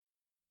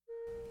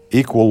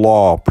equal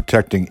law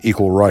protecting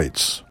equal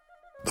rights,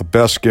 the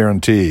best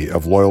guarantee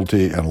of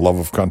loyalty and love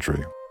of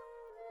country.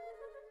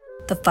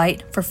 The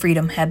fight for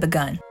freedom had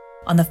begun.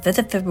 On the 5th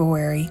of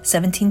February,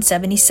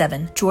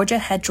 1777, Georgia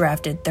had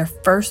drafted their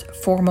first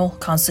formal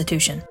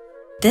constitution.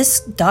 This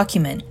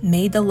document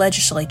made the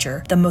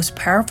legislature the most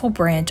powerful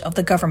branch of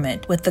the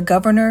government, with the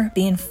governor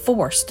being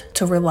forced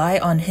to rely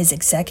on his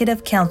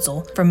executive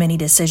council for many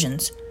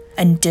decisions.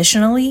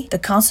 Additionally, the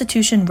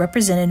Constitution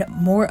represented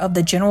more of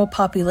the general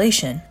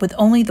population, with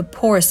only the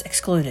poorest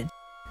excluded.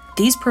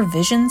 These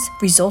provisions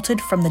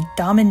resulted from the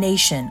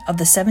domination of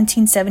the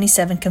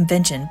 1777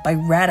 convention by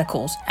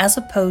radicals as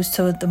opposed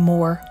to the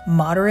more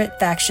moderate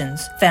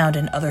factions found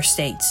in other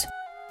states.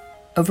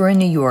 Over in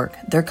New York,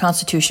 their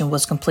constitution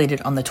was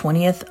completed on the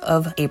 20th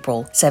of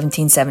April,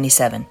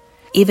 1777.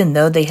 Even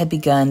though they had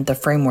begun the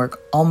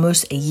framework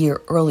almost a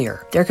year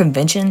earlier, their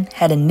convention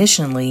had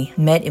initially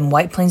met in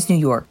White Plains, New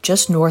York,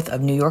 just north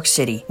of New York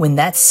City, when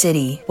that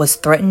city was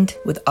threatened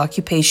with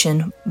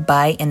occupation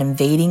by an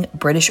invading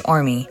British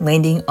army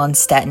landing on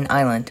Staten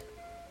Island.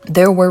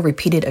 There were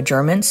repeated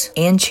adjournments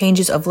and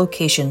changes of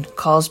location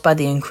caused by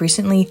the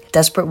increasingly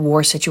desperate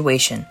war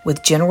situation,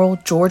 with General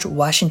George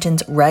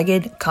Washington's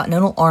ragged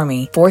Continental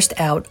Army forced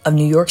out of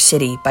New York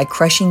City by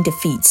crushing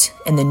defeats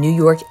in the New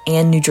York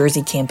and New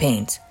Jersey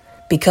campaigns.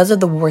 Because of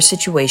the war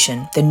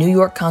situation, the New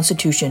York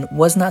Constitution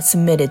was not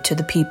submitted to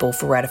the people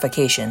for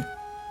ratification.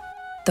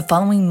 The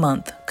following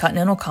month,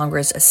 Continental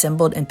Congress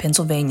assembled in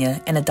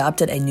Pennsylvania and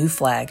adopted a new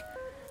flag.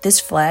 This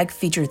flag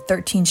featured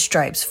 13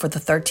 stripes for the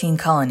 13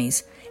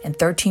 colonies and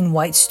 13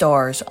 white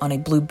stars on a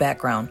blue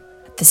background.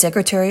 The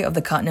Secretary of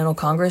the Continental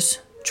Congress,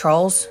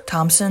 Charles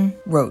Thomson,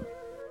 wrote,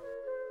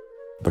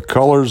 "The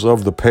colors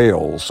of the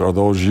pales are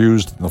those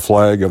used in the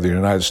flag of the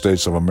United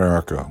States of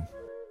America.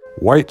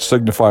 White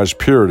signifies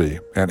purity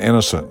and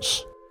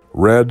innocence,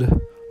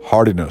 red,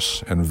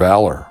 hardiness and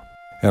valor,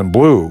 and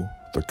blue,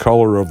 the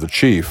color of the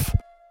chief,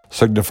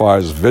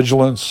 signifies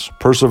vigilance,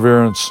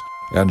 perseverance,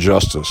 and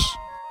justice."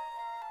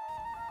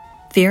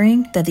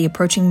 Fearing that the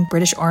approaching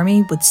British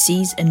Army would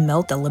seize and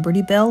melt the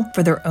Liberty Bell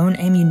for their own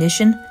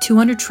ammunition,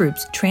 200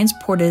 troops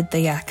transported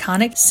the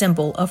iconic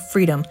symbol of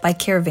freedom by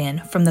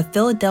caravan from the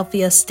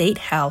Philadelphia State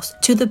House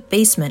to the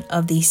basement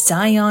of the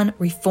Zion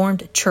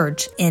Reformed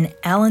Church in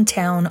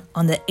Allentown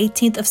on the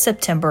 18th of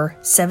September,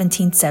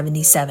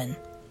 1777.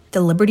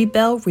 The Liberty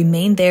Bell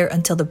remained there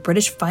until the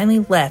British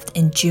finally left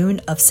in June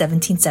of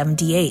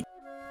 1778.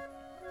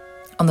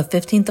 On the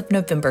 15th of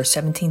November,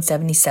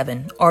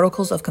 1777,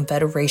 Articles of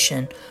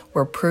Confederation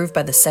were approved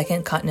by the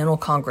Second Continental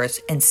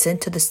Congress and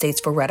sent to the states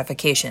for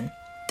ratification.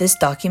 This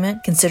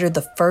document, considered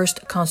the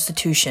first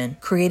constitution,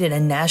 created a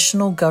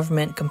national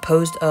government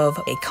composed of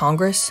a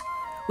Congress,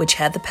 which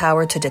had the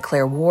power to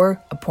declare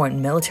war, appoint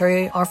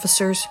military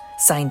officers,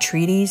 sign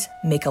treaties,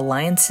 make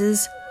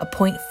alliances,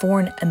 appoint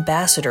foreign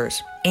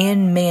ambassadors,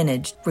 and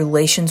manage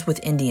relations with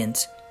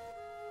Indians.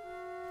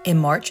 In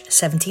March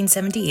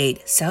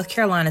 1778, South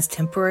Carolina's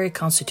temporary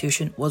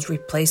constitution was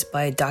replaced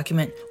by a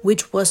document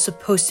which was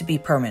supposed to be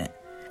permanent.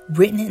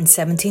 Written in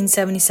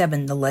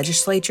 1777, the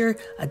legislature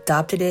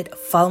adopted it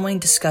following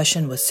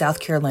discussion with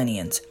South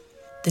Carolinians.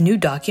 The new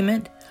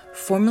document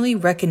formally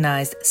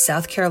recognized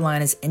South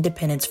Carolina's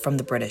independence from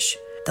the British.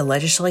 The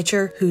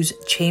legislature, whose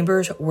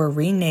chambers were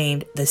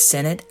renamed the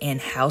Senate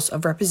and House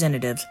of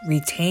Representatives,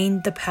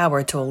 retained the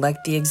power to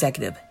elect the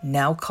executive,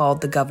 now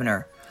called the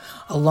governor,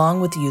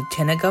 along with the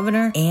lieutenant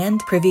governor and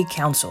privy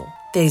council.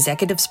 The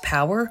executive's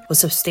power was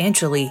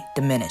substantially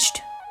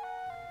diminished.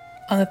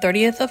 On the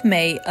 30th of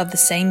May of the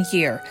same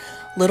year,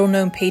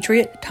 little-known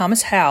patriot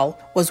Thomas Howell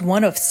was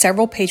one of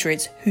several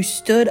patriots who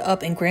stood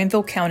up in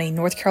Granville County,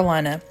 North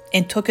Carolina,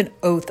 and took an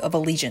oath of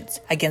allegiance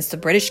against the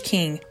British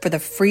king for the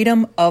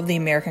freedom of the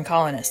American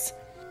colonists.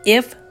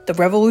 If the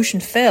revolution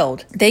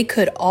failed, they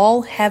could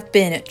all have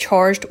been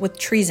charged with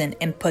treason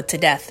and put to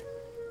death.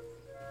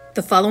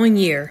 The following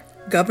year,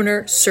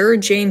 Governor Sir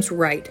James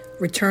Wright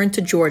returned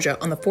to Georgia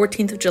on the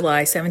 14th of July,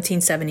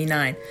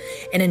 1779,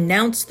 and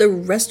announced the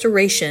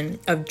restoration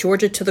of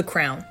Georgia to the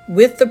crown,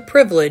 with the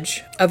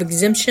privilege of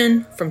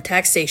exemption from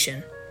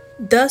taxation.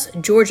 Thus,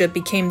 Georgia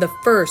became the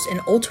first and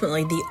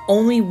ultimately the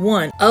only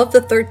one of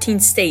the 13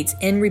 states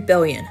in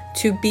rebellion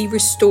to be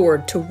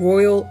restored to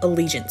royal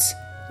allegiance.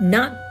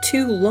 Not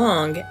too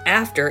long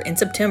after, in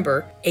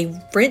September, a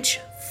French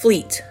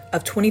fleet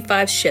of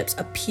 25 ships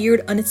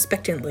appeared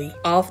unexpectedly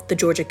off the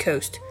Georgia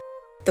coast.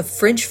 The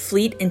French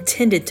fleet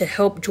intended to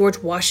help George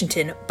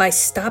Washington by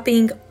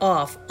stopping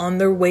off on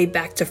their way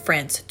back to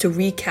France to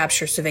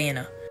recapture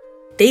Savannah.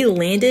 They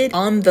landed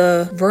on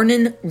the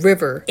Vernon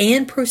River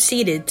and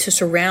proceeded to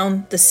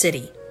surround the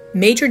city.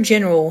 Major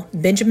General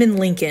Benjamin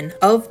Lincoln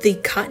of the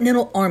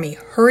Continental Army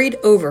hurried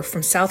over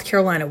from South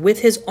Carolina with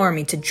his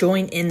army to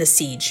join in the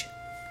siege.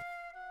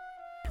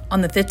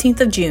 On the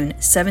 15th of June,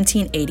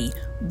 1780,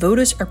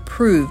 voters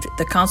approved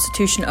the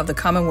Constitution of the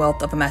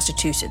Commonwealth of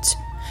Massachusetts.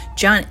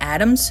 John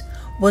Adams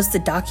was the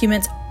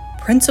document's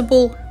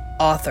principal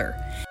author.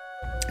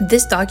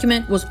 This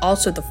document was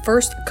also the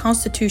first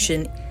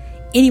constitution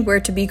anywhere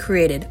to be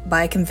created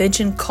by a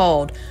convention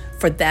called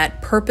for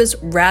that purpose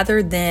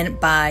rather than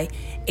by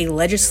a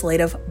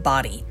legislative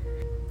body.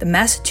 The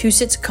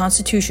Massachusetts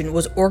Constitution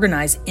was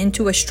organized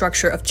into a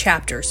structure of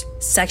chapters,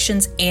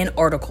 sections, and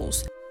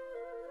articles.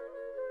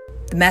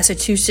 The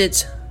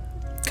Massachusetts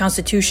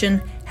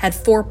Constitution had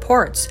 4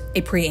 parts: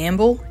 a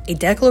preamble, a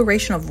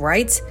declaration of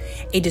rights,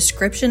 a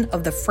description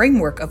of the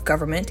framework of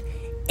government,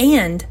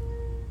 and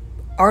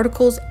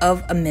articles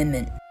of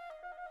amendment.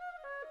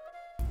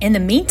 In the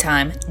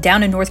meantime,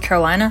 down in North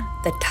Carolina,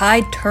 the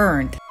tide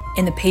turned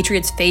in the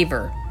Patriots'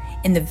 favor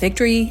in the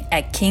victory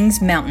at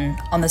Kings Mountain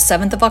on the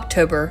 7th of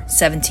October,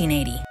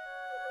 1780.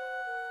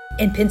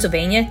 In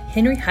Pennsylvania,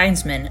 Henry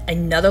Heisman,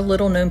 another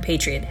little-known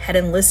patriot, had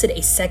enlisted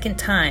a second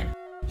time.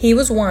 He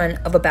was one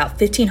of about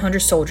 1,500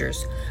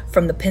 soldiers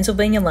from the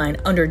Pennsylvania line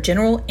under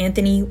General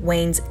Anthony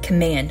Wayne's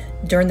command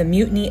during the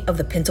mutiny of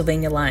the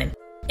Pennsylvania line.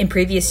 In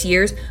previous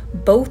years,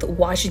 both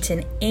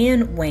Washington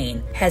and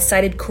Wayne had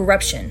cited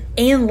corruption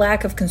and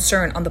lack of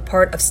concern on the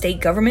part of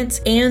state governments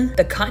and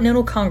the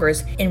Continental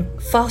Congress in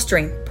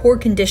fostering poor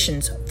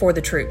conditions for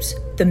the troops.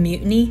 The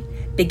mutiny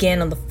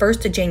began on the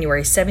 1st of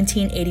January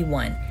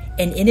 1781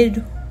 and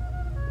ended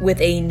with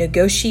a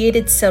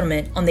negotiated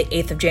settlement on the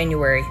 8th of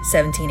January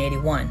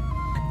 1781.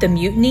 The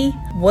mutiny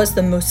was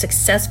the most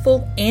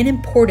successful and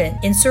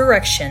important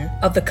insurrection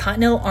of the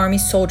Continental Army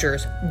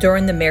soldiers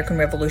during the American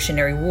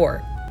Revolutionary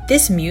War.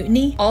 This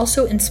mutiny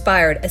also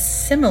inspired a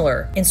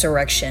similar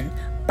insurrection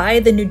by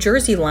the New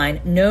Jersey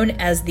line known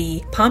as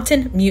the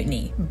Pompton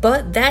Mutiny,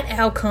 but that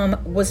outcome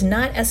was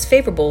not as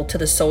favorable to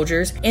the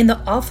soldiers, and the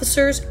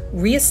officers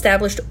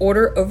re-established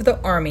order over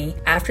the army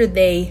after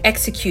they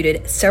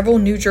executed several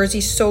New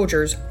Jersey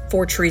soldiers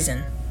for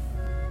treason.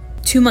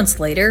 2 months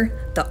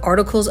later, the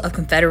Articles of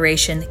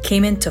Confederation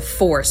came into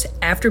force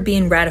after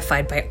being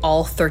ratified by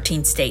all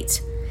 13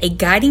 states. A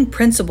guiding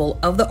principle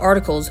of the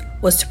Articles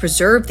was to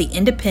preserve the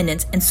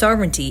independence and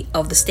sovereignty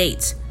of the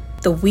states.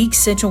 The weak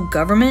central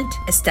government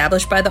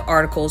established by the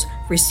Articles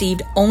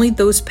received only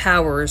those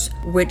powers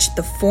which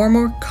the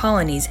former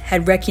colonies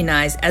had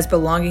recognized as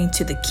belonging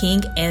to the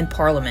king and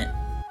parliament.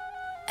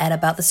 At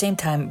about the same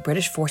time,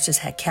 British forces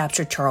had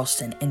captured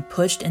Charleston and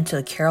pushed into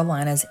the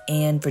Carolinas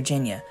and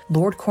Virginia.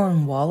 Lord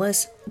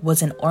Cornwallis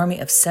was an army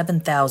of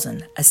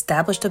 7,000,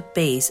 established a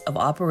base of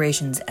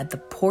operations at the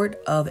port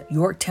of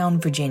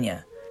Yorktown,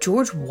 Virginia.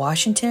 George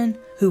Washington,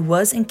 who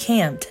was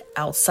encamped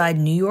outside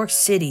New York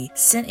City,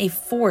 sent a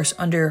force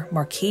under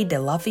Marquis de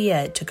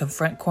Lafayette to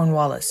confront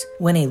Cornwallis.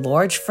 When a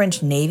large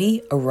French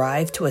navy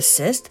arrived to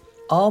assist,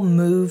 all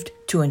moved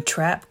to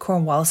entrap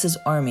Cornwallis's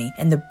army,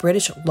 and the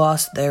British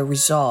lost their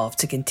resolve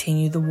to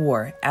continue the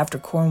war after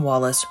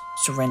Cornwallis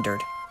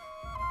surrendered.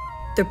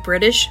 The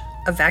British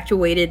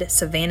evacuated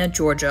Savannah,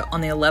 Georgia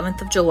on the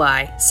 11th of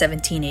July,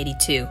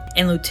 1782,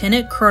 and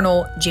Lieutenant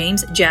Colonel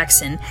James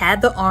Jackson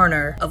had the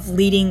honor of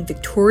leading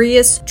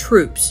victorious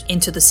troops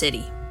into the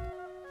city.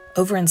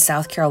 Over in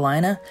South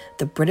Carolina,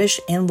 the British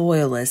and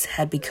Loyalists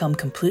had become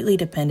completely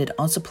dependent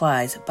on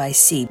supplies by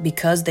sea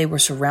because they were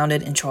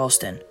surrounded in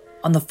Charleston.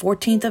 On the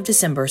 14th of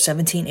December,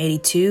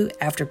 1782,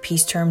 after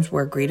peace terms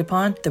were agreed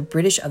upon, the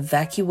British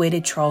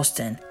evacuated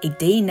Charleston, a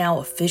day now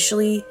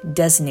officially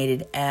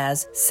designated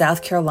as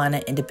South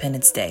Carolina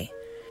Independence Day.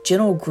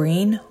 General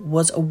Greene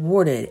was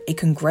awarded a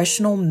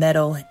Congressional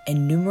Medal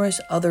and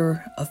numerous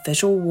other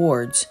official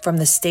awards from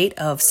the state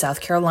of South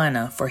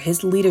Carolina for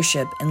his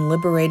leadership in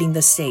liberating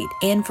the state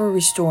and for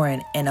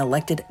restoring an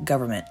elected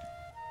government.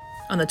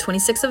 On the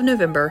 26th of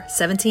November,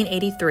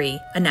 1783,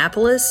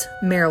 Annapolis,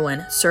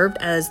 Maryland served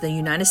as the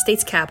United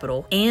States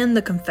capital, and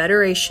the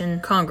Confederation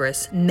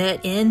Congress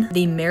met in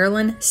the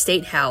Maryland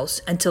State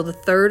House until the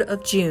 3rd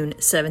of June,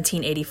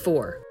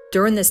 1784.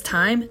 During this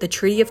time, the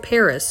Treaty of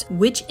Paris,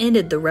 which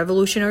ended the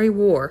Revolutionary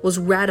War, was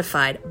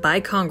ratified by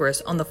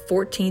Congress on the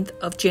 14th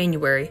of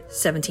January,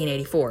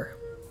 1784.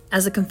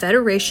 As the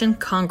Confederation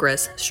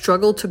Congress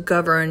struggled to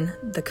govern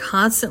the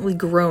constantly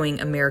growing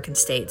American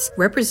states,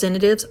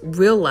 representatives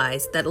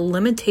realized that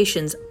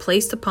limitations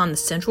placed upon the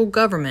central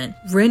government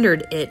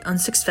rendered it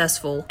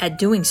unsuccessful at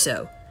doing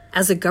so.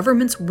 As the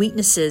government's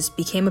weaknesses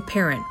became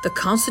apparent, the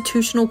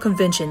Constitutional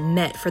Convention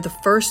met for the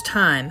first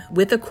time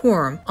with a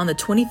quorum on the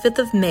 25th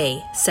of May,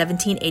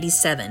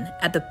 1787,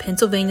 at the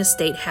Pennsylvania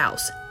State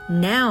House,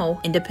 now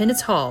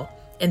Independence Hall,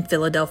 in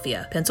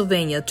Philadelphia,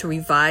 Pennsylvania, to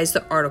revise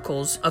the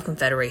Articles of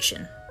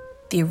Confederation.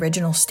 The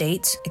original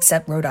states,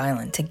 except Rhode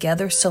Island,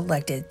 together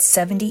selected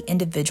 70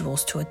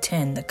 individuals to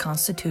attend the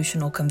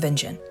Constitutional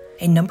Convention.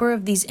 A number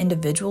of these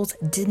individuals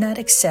did not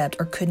accept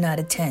or could not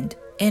attend.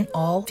 In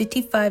all,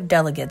 55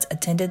 delegates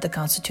attended the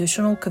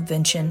Constitutional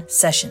Convention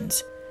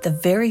sessions. The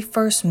very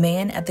first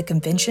man at the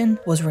convention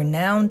was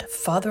renowned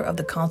Father of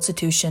the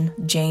Constitution,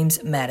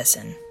 James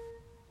Madison.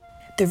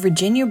 The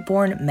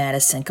Virginia-born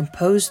Madison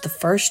composed the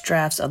first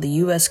drafts of the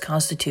U.S.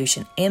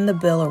 Constitution and the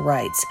Bill of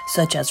Rights,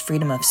 such as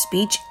freedom of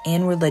speech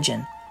and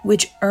religion,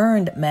 which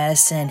earned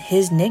Madison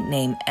his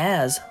nickname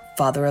as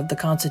Father of the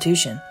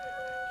Constitution.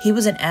 He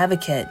was an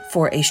advocate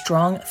for a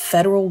strong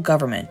federal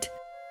government.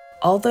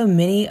 Although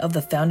many of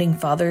the founding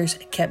fathers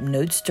kept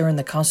notes during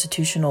the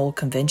Constitutional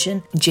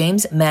Convention,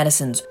 James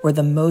Madison's were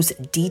the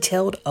most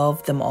detailed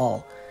of them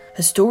all.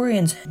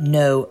 Historians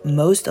know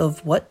most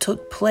of what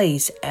took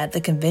place at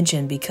the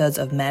convention because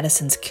of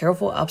Madison's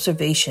careful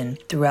observation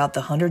throughout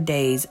the 100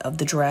 days of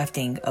the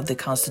drafting of the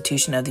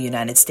Constitution of the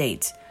United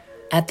States.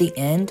 At the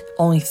end,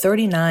 only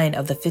 39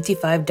 of the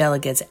 55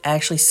 delegates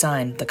actually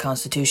signed the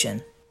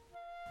Constitution.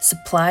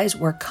 Supplies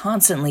were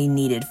constantly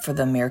needed for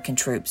the American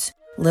troops.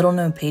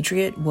 Little-known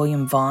patriot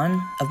William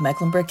Vaughn of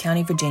Mecklenburg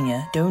County,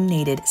 Virginia,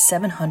 donated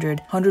 700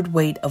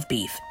 hundredweight of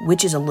beef,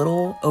 which is a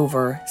little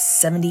over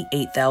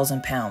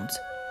 78,000 pounds.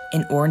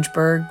 In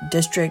Orangeburg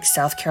District,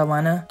 South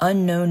Carolina,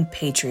 unknown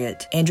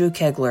patriot Andrew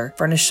Kegler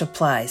furnished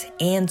supplies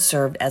and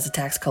served as a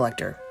tax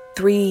collector.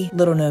 3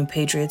 little-known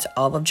patriots,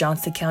 all of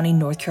Johnston County,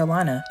 North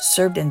Carolina,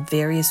 served in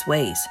various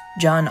ways.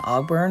 John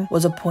Ogburn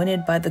was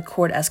appointed by the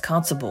court as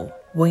constable.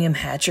 William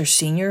Hatcher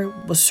Sr.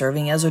 was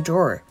serving as a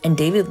drawer, and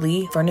David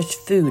Lee furnished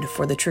food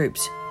for the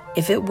troops.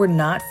 If it were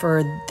not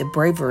for the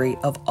bravery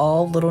of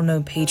all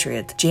little-known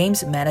patriots,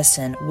 James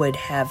Madison would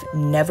have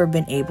never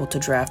been able to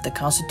draft the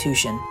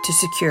Constitution to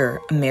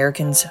secure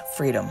Americans'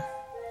 freedom.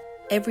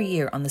 Every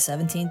year on the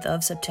 17th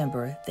of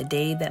September, the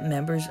day that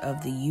members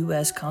of the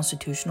U.S.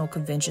 Constitutional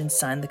Convention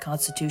signed the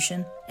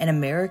Constitution, an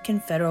American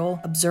federal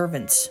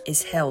observance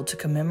is held to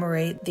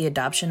commemorate the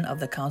adoption of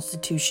the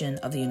Constitution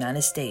of the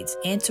United States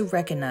and to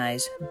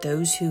recognize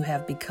those who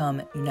have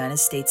become United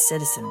States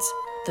citizens.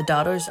 The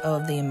Daughters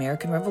of the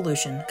American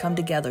Revolution come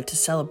together to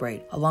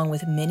celebrate, along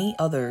with many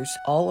others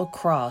all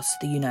across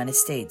the United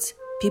States.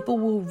 People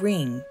will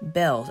ring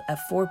bells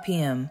at 4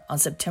 p.m. on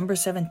September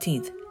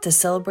 17th to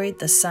celebrate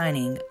the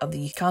signing of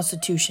the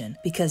Constitution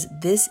because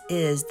this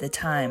is the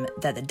time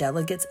that the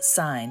delegates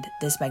signed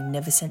this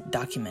magnificent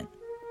document.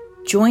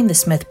 Join the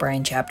Smith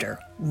Bryan chapter,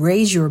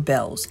 raise your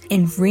bells,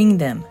 and ring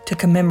them to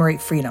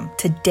commemorate freedom.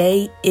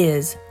 Today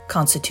is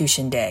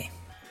Constitution Day.